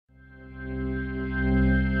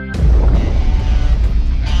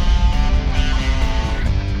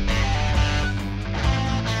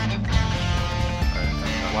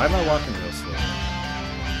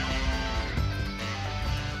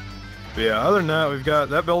But yeah, other than that, we've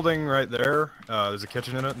got that building right there. There's a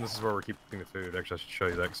kitchen in it, and this is where we're keeping the food. Actually, I should show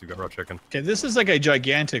you that because you've got raw chicken. Okay, this is like a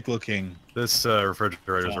gigantic looking. This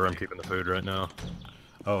refrigerator is where I'm keeping the food right now.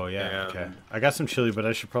 Oh yeah. Okay. I got some chili, but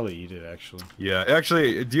I should probably eat it actually. Yeah.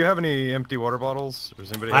 Actually, do you have any empty water bottles?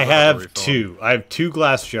 Does anybody? I have 2. I have 2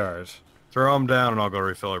 glass jars. Throw them down, and I'll go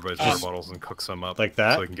refill everybody's water bottles and cook some up. Like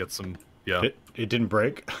that? So we can get some. Yeah. It didn't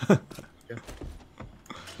break. Yeah.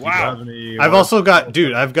 Wow. I've also got,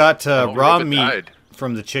 dude. I've got raw meat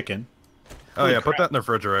from the chicken. Oh yeah, put that in the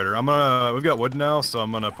refrigerator. We've got wood now, so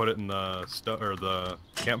I'm gonna put it in the the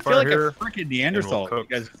campfire I feel like here. a freaking Neanderthal. You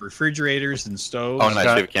guys have refrigerators and stoves. Oh, nice. You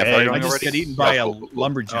have a campfire going I just already? got eaten by a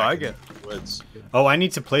lumberjack. Oh, I get woods. Oh, I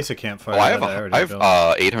need to place a campfire. Oh, I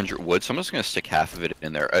have 800 wood, so I'm just gonna stick half of it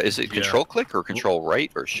in there. Is it control click or control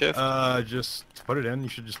right or shift? Just put it in. You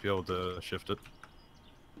should just be able to shift it.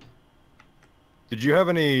 Did you have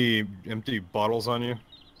any empty bottles on you?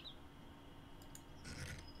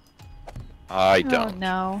 I don't. Oh,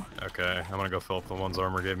 no. Okay, I'm gonna go fill up the ones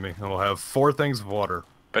Armor gave me, and we'll have 4 things of water.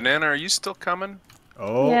 Banana, are you still coming?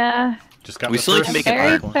 Oh. Yeah. Just got we still need to make an very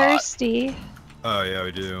iron pot. thirsty. Oh yeah,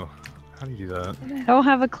 we do. How do you do that? I don't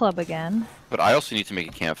have a club again. But I also need to make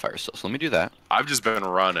a campfire still, so let me do that. I've just been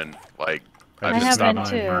running, like... I just haven't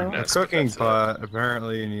stopped too. burning A this, cooking but that's pot.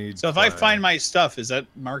 Apparently, you need. So if I find my stuff, is that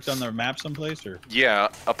marked on the map someplace or? Yeah,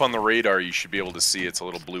 up on the radar, you should be able to see it's a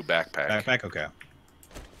little blue backpack. Backpack, okay.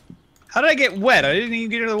 How did I get wet? I didn't even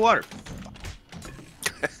get into the water.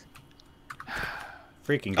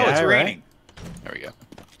 Freaking guy, Oh, it's right? raining. There we go.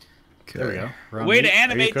 There we go. Raw Way meat. to Are you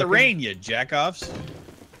animate the cooking? rain, you jackoffs.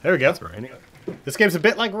 There we go. It's raining. This game's a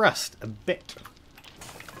bit like Rust. A bit.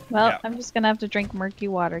 Well, Yeah. I'm just gonna have to drink murky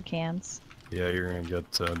water cans. Yeah, you're gonna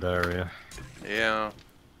get diarrhea. Yeah.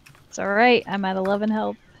 It's alright, I'm at 11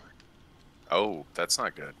 health. Oh, that's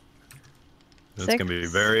not good. It's 6, gonna be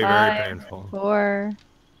very, 5, very painful. 4.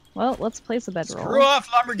 Well, let's place a bedroll. Screw off,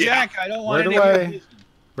 lumberjack. I don't want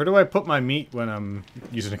Where do I put my meat when I'm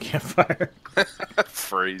using a campfire?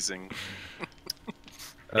 Phrasing.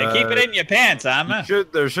 Yeah, keep it in your pants, Amma.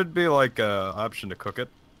 There should be like a option to cook it.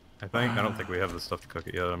 I think. I don't think we have the stuff to cook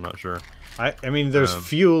it yet. I'm not sure. I mean, there's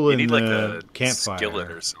fuel You in need the like a campfire.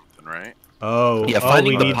 skillet or something, right? Oh, Yeah, oh,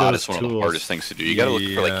 finding we the need pot those is one of the tools. hardest things to do. You gotta look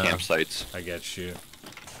for like Yeah. campsites. I get you.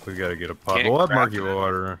 We gotta get a pot. Can't We'll have craft murky it.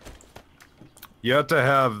 water. You have to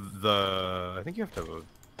have the. I think you have to have a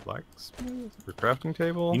blacksmith or crafting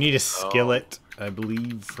table. You need a skillet, I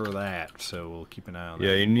believe, for that. So we'll keep an eye on that.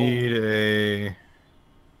 Yeah, you need a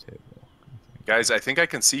table. Guys, I think I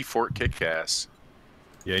can see Fort Kickass.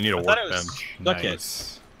 Yeah, you need a I thought it was workbench. Suck it.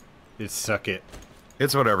 Nice. It's suck it.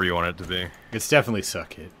 It's whatever you want it to be. It's definitely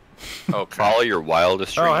suck it. Okay. Follow your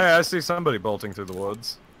wildest Oh, dreams. hey, I see somebody bolting through the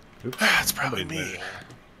woods. That's probably me.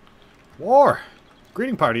 War!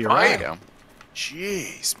 Greeting party, There alright. you go.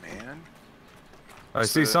 Jeez, man. I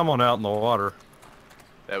see someone out in the water.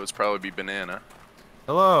 That would probably be Banana.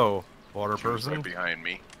 Hello, water She was person. right behind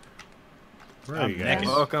me. Where are you guys?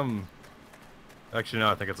 Welcome. Actually, no,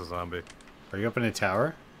 I think it's a zombie. Are you up in a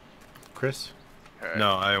tower, Chris? Okay.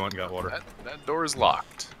 No, I went and got water. That door is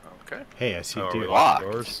locked. Okay. Hey, I see Oh, you. we Do. locked the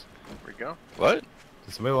Locked. doors. There we go. What?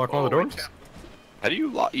 Did somebody lock one of the Oh, doors? yeah. How do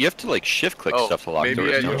you lock? You have to like shift click Oh, stuff to lock maybe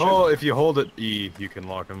doors. I don't do. you? If you hold it E, you can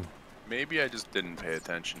lock them. Maybe I just didn't pay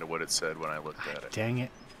attention to what it said when I looked at it. Dang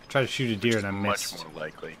it. Try to shoot a deer and I Much missed. more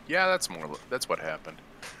likely. Yeah, that's what happened.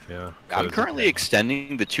 Yeah. I'm currently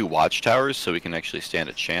extending the 2 watchtowers so we can actually stand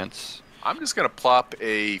a chance. I'm just gonna plop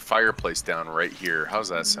a fireplace down right here. How's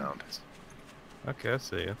that sound? Okay, I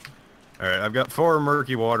see you. All right, I've got 4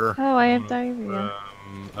 murky water. Oh, I have diarrhea.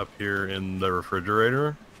 Up here in the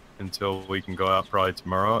refrigerator until we can go out probably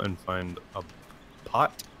tomorrow and find a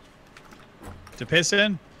pot. To piss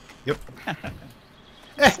in? Yep.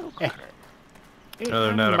 Other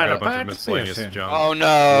than that, I've got a bunch of miscellaneous junk. Oh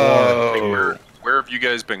no! Where have you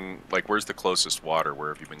guys been? Like, where's the closest water? Where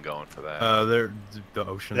have you been going for that? The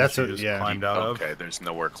ocean That's that you what- just yeah. climbed out of. Okay, there's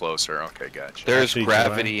nowhere closer. Okay, gotcha. There's Actually,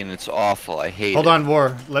 gravity and it's awful. I hate Hold it. on,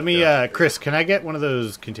 War. Let me, Yeah. Chris, can I get one of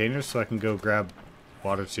those containers so I can go grab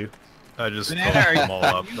water too? I just Banana, filled are them all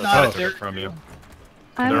up. you That's not why I a took it dirt from you.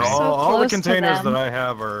 I'm They're so all the close to containers them. that I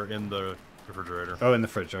have are in the refrigerator. Oh, in the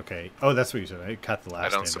fridge. Okay. Oh, that's what you said. I caught the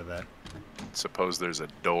last don't end of that. Suppose there's a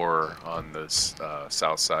door on this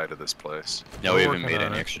south side of this place. No, we We're haven't working made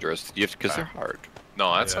on any it. extra drawers. You have because they're hard.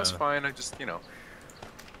 No, that sounds Yeah. fine. I just, you know.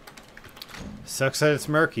 Sucks that it's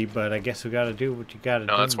murky, but I guess we gotta do what you gotta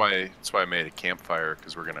do. No, that's why I made a campfire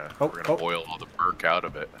because we're gonna boil all the burk out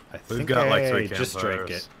of it. I We've think got, like, I 3 just drank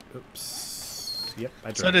campfires. it. Oops. Yep, I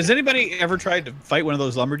drank So does anybody ever try to fight one of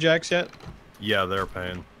those lumberjacks yet? Yeah, they're a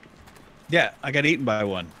pain. Yeah, I got eaten by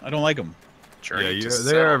one. I don't like them. Yeah,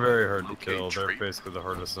 they are very hard to kill. They're basically the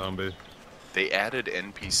hardest zombie. They added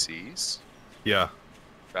NPCs? Yeah.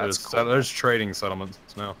 That's cool. There's trading settlements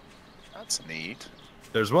now. That's neat.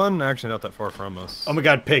 There's one actually not that far from us. Oh my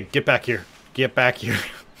god, Pig, get back here. Get back here.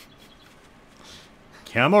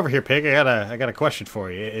 Come over here, Pig. I got a question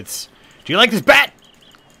for you. Do you like this bat?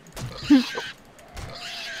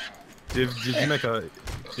 Did you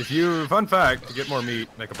make fun fact, to get more meat,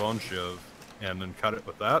 make a bone shiv, and then cut it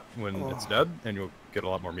with that when it's dead, and you'll get a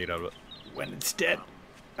lot more meat out of it. When it's dead.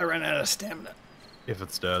 I ran out of stamina. If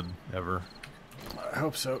it's dead, ever. I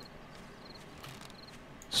hope so.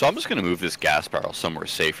 So I'm just going to move this gas barrel somewhere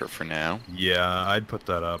safer for now. Yeah, I'd put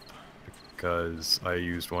that up because I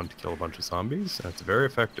used one to kill a bunch of zombies, and it's very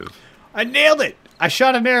effective. I nailed it! I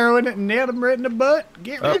shot an arrow in it and nailed him right in the butt.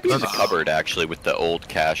 Get rid of There's a cupboard, actually, with the old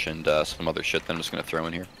cash and some other shit that I'm just going to throw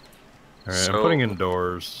in here. Alright, I'm putting in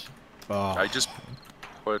doors. Oh. I just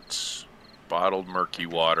put bottled murky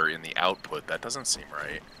water in the output. That doesn't seem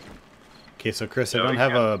right. Okay, so Chris, I don't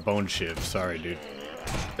have a bone shiv. Sorry, dude.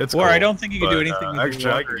 It's Or cool, I don't think you can do anything with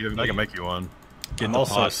your actually, water. I can make you one. I'm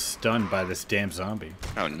also stunned by this damn zombie.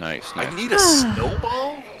 Oh, nice. I need a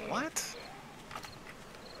snowball? What?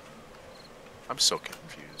 I'm so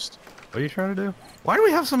confused. What are you trying to do? Why do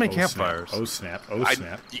we have so many campfires? Oh snap! Oh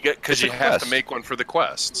snap! Because you have to make one for the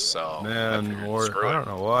quest. So Man, I don't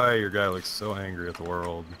know why your guy looks so angry at the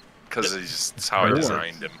world. Because it's how I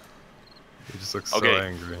designed him. He just looks so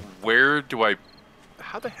angry. Where do I?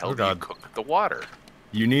 How the hell do you cook the water?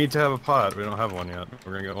 You need to have a pot. We don't have one yet.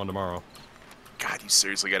 We're gonna get one tomorrow. God, you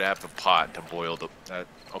seriously gotta have a pot to boil the.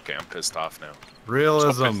 Okay, I'm pissed off now.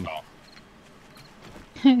 Realism.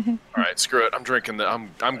 All right, screw it. I'm drinking the.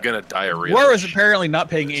 I'm gonna diarrhea. War was apparently not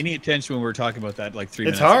paying any attention when we were talking about that like 3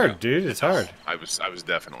 minutes It's hard, ago. dude. It's hard. I was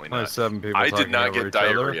definitely Only not. 7 people I did talking not over get each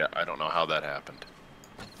other. diarrhea. I don't know how that happened.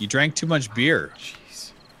 You drank too much beer.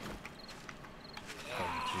 Jeez.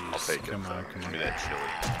 I'll take it. Come on. Give me that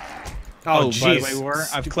chili. Oh, by the way, War,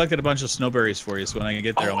 I've collected a bunch of snowberries for you, so when I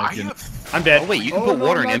get there, I'll make you. I'm dead. Oh, wait, you can put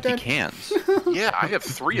water in empty cans. Yeah, I have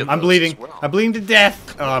 3 of those. I'm bleeding. As well. I'm bleeding to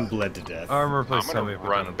death. Oh, I'm bled to death. Armor, please I'm tell me gonna if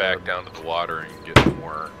run back down to the water and get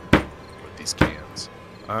more with these cans.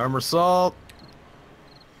 Armor salt.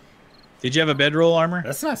 Did you have a bedroll, Armor?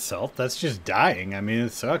 That's not salt. That's just dying. I mean,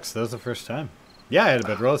 it sucks. That was the first time. Yeah, I had a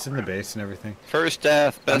bedroll. It's in the base and everything. First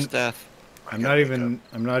death, best death. I'm not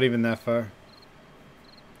even that far.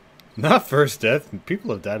 Not first death.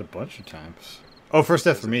 People have died a bunch of times. Oh, first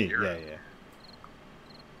death for me. Yeah.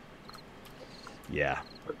 Yeah.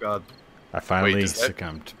 Oh God. I finally does that-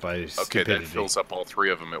 succumbed by Okay, stupidity. that fills up all 3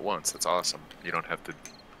 of them at once. That's awesome. You don't have to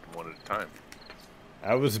one at a time.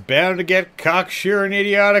 I was bound to get cocksure and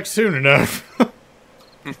idiotic soon enough.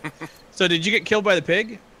 So did you get killed by the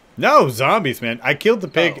pig? No, zombies, man. I killed the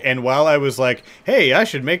pig, and while I was like, hey, I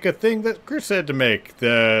should make a thing that Chris said to make,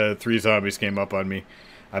 the 3 zombies came up on me.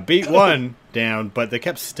 I beat one down, but they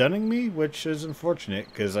kept stunning me, which is unfortunate,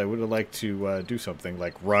 because I would have liked to do something,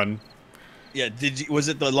 like run. Yeah, was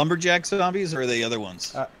it the lumberjack zombies or the other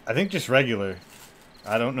ones? I think just regular.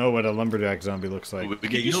 I don't know what a lumberjack zombie looks like. We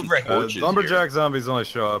could Yeah, use you some don't torches Lumberjack here. zombies only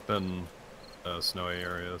show up in snowy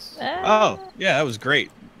areas. Oh, yeah, that was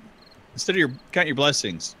great. Instead of count your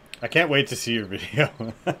blessings. I can't wait to see your video.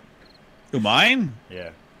 Who, mine?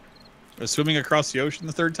 Yeah. Swimming across the ocean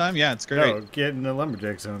the 3rd time? Yeah, it's great. No, getting the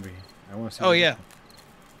lumberjack zombie. I want to see. Oh, yeah.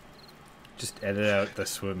 Just edit out the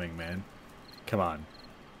swimming, man. Come on.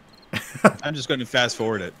 I'm just going to fast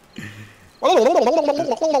forward it.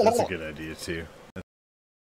 That's a good idea, too.